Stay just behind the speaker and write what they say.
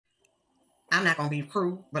I'm not gonna be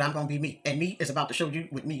cruel, but I'm gonna be me. And me is about to show you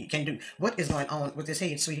what me can do. What is going on with this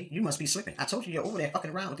head, sweetie? You must be slipping. I told you you're over there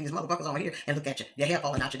fucking around with these motherfuckers on here, and look at you. Your hair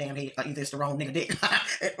falling out your damn head, or either it's the wrong nigga dick.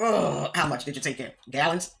 How much did you take in?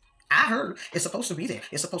 Gallons? I heard it's supposed to be there.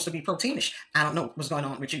 It's supposed to be proteinish. I don't know what's going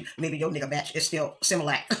on with you. Maybe your nigga batch is still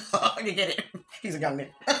Similac. You get it? He's a young nigga.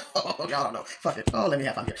 Y'all don't know. Fuck it. Oh, let me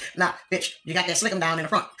have fun here. Nah, bitch, you got that slick 'em down in the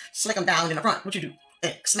front. Slick 'em down in the front. What you do?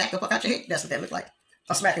 Smack the fuck out your head? That's what that look like.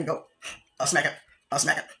 A smack and go. A smack it. A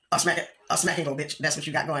smack it. A smack it. A smack and go, bitch. That's what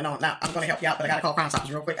you got going on. Now, I'm going to help you out, but I got to call Crime Stoppers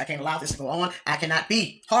real quick. I can't allow this to go on. I cannot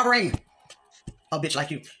be harboring a bitch like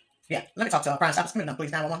you. Yeah, let me talk to Crime Stoppers. Come here now,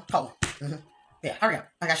 please. 911. Call them. Yeah, hurry up.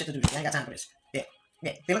 I got shit to do. I ain't got time for this.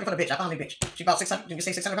 Yeah, be looking for the bitch. I found the bitch. She about 600. You can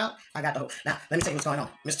say 600 pounds? I got the hoe. Now, let me tell you what's going on.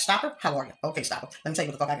 Mr. Stopper, how are you? Okay, Stopper. Let me tell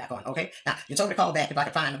you what the fuck I got going, okay? Now, you told me to call back if I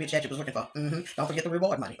could find the bitch that you was looking for. Don't forget the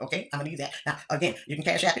reward money, okay? I'm gonna need that. Now, again, you can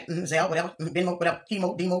cash app it, Zelle, whatever, Venmo, whatever,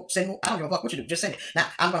 Hemo, Demo, Sendmo. I don't give a fuck what you do. Just send it. Now,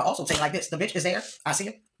 I'm gonna also say like this. The bitch is there. I see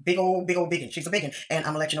her. Big old biggin. She's a biggin. And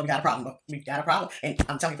I'm gonna let you know we got a problem, but we got a problem. And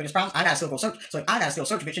I'm telling you for this problem, I gotta still go search. So if I gotta still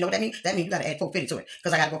search, bitch, you know what that means? That means you gotta add 450 to it.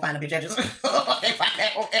 Because I gotta go find the bitch address.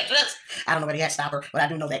 I don't know where he at, Stopper, but I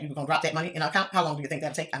do know that you're gonna drop that money in our account. How long do you think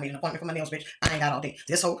that'll take? I made an appointment for my nails, bitch. I ain't got all day.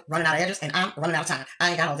 This whole running out of edges, and I'm running out of time. I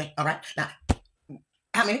ain't got all day. All right. Now,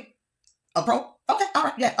 how many? A pro? Okay. All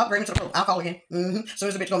right. Yeah. Upgrade me to the pro. I'll call again. Soon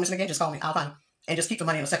as the bitch go missing again, just call me. I'll find him. And just keep the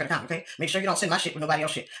money in a separate account, okay? Make sure you don't send my shit with nobody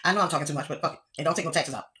else shit. I know I'm talking too much, but fuck it. And don't take no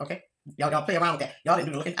taxes out, okay? Y'all play around with that. Y'all didn't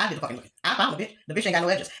do the looking. I did the fucking looking. I found the bitch. The bitch ain't got no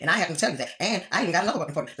edges. And I happen to tell you that. And I even got another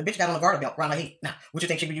weapon for you. The bitch got on a garter belt around her head. Now, what you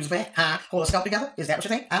think she be using for that? Huh? Hold a scalp together? Is that what you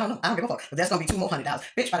think? I don't know. I don't give a fuck. But that's gonna be $2 more $100.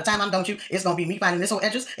 Bitch, by the time I'm done with you, it's gonna be me finding this whole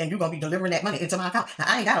edges, and you gonna be delivering that money into my account. Now,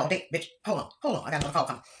 I ain't got all day, bitch. Hold on. I got another call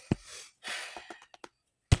coming.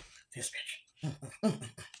 This bitch.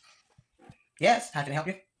 Yes, how can I help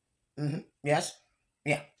you? Yes.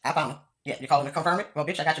 Yeah, I found them. Yeah, you calling to confirm it? Well,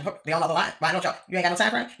 bitch, I got you hooked. They on the other line. Why don't y'all? You ain't got no time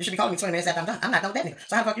frame? You should be calling me 20 minutes after I'm done. I'm not done with that nigga.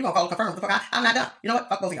 So how the fuck you gonna call to confirm the fuck I'm not done? You know what?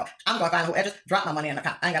 Fuck both of y'all. I'm gonna find who edges, drop my money in the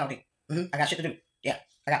account. I ain't got no day. I got shit to do. Yeah,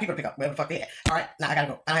 I got people to pick up. Wherever the fuck they at. All right, now I gotta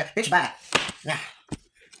go. Bitch, bye.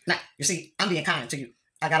 Now, you see, I'm being kind to you.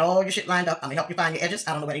 I got all your shit lined up. I'm gonna help you find your edges.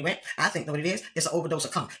 I don't know where they went. I think what it is, it's an overdose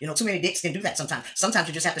of cum. You know, too many dicks can do that sometimes. Sometimes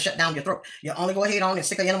you just have to shut down your throat. You only go ahead on and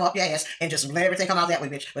stick a enema up your ass and just let everything come out that way,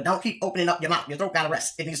 bitch. But don't keep opening up your mouth. Your throat gotta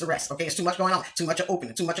rest. It needs to rest, okay? It's too much going on. Too much of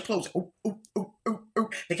opening. Too much of closing. Ooh.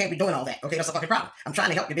 They can't be doing all that, okay? That's a fucking problem. I'm trying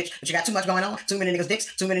to help you, bitch. But you got too much going on. Too many niggas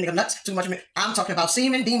dicks. Too many niggas nuts. Too much. I'm talking about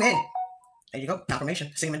semen demon. There you go.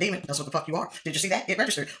 Confirmation. Semen demon. That's what the fuck you are. Did you see that? It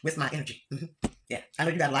registered with my energy. Yeah, I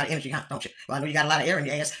know you got a lot of energy, huh? Don't you? Well, I know you got a lot of air in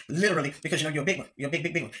your ass, literally, because you know you're a big one. You're a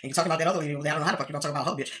big one. And you're talking about that other lady over there. I don't know how the fuck you're gonna talk about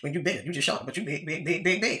her, bitch. When you bigger, you just short, but you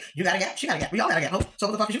big. You got a gap, she got a gap. We all got a gap, ho. So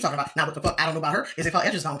what the fuck is you talking about? Now, what the fuck I don't know about her is if her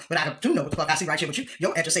edges gone, but I do know what the fuck I see right here with you.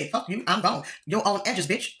 Your edges say, fuck you, I'm gone. Your own edges,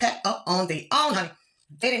 bitch, pack up on their own, honey.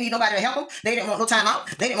 They didn't need nobody to help them. They didn't want no time out.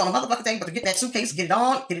 They didn't want a motherfucking thing but to get that suitcase, get it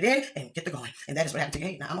on, get it in, and get the going. And that is what happened to your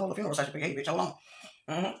head. Now, I'm a whole funeral such a big head, bitch. Hold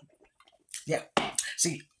on. Yeah.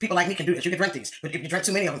 See, people like me can do this. You can drink these. But if you drink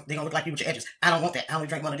too many of them, they're going to look like you with your edges. I don't want that. I only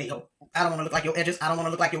drink one a day. I don't want to look like your edges. I don't want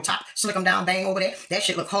to look like your top. Slick them down, bang over there. That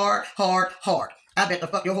shit look hard. I bet the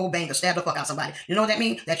fuck your whole bang to stab the fuck out somebody. You know what that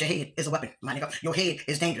means? That your head is a weapon, my nigga. Your head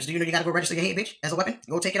is dangerous. Do you know you gotta go register your head, bitch, as a weapon?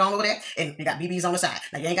 Go take it on over there, and you got BBs on the side.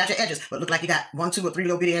 Now, you ain't got your edges, but look like you got 1, 2, or 3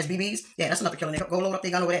 little bitty ass BBs. Yeah, that's enough to kill a nigga. Go load up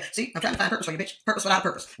their gun over there. See, I'm trying to find purpose for you, bitch. Purpose without a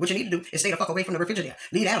purpose. What you need to do is stay the fuck away from the refrigerator.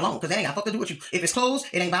 Leave that alone, because that ain't got fuck to do with you. If it's closed,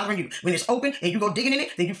 it ain't bothering you. When it's open and you go digging in it,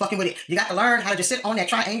 then you fucking with it. You got to learn how to just sit on that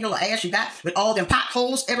triangular ass you got with all them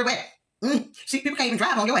potholes everywhere. See, people can't even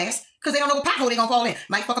drive on your ass because they don't know what pothole they gonna fall in.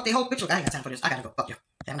 Might fuck up their whole bitch. Look, I ain't got time for this. I gotta go. Fuck you.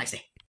 Have a nice day.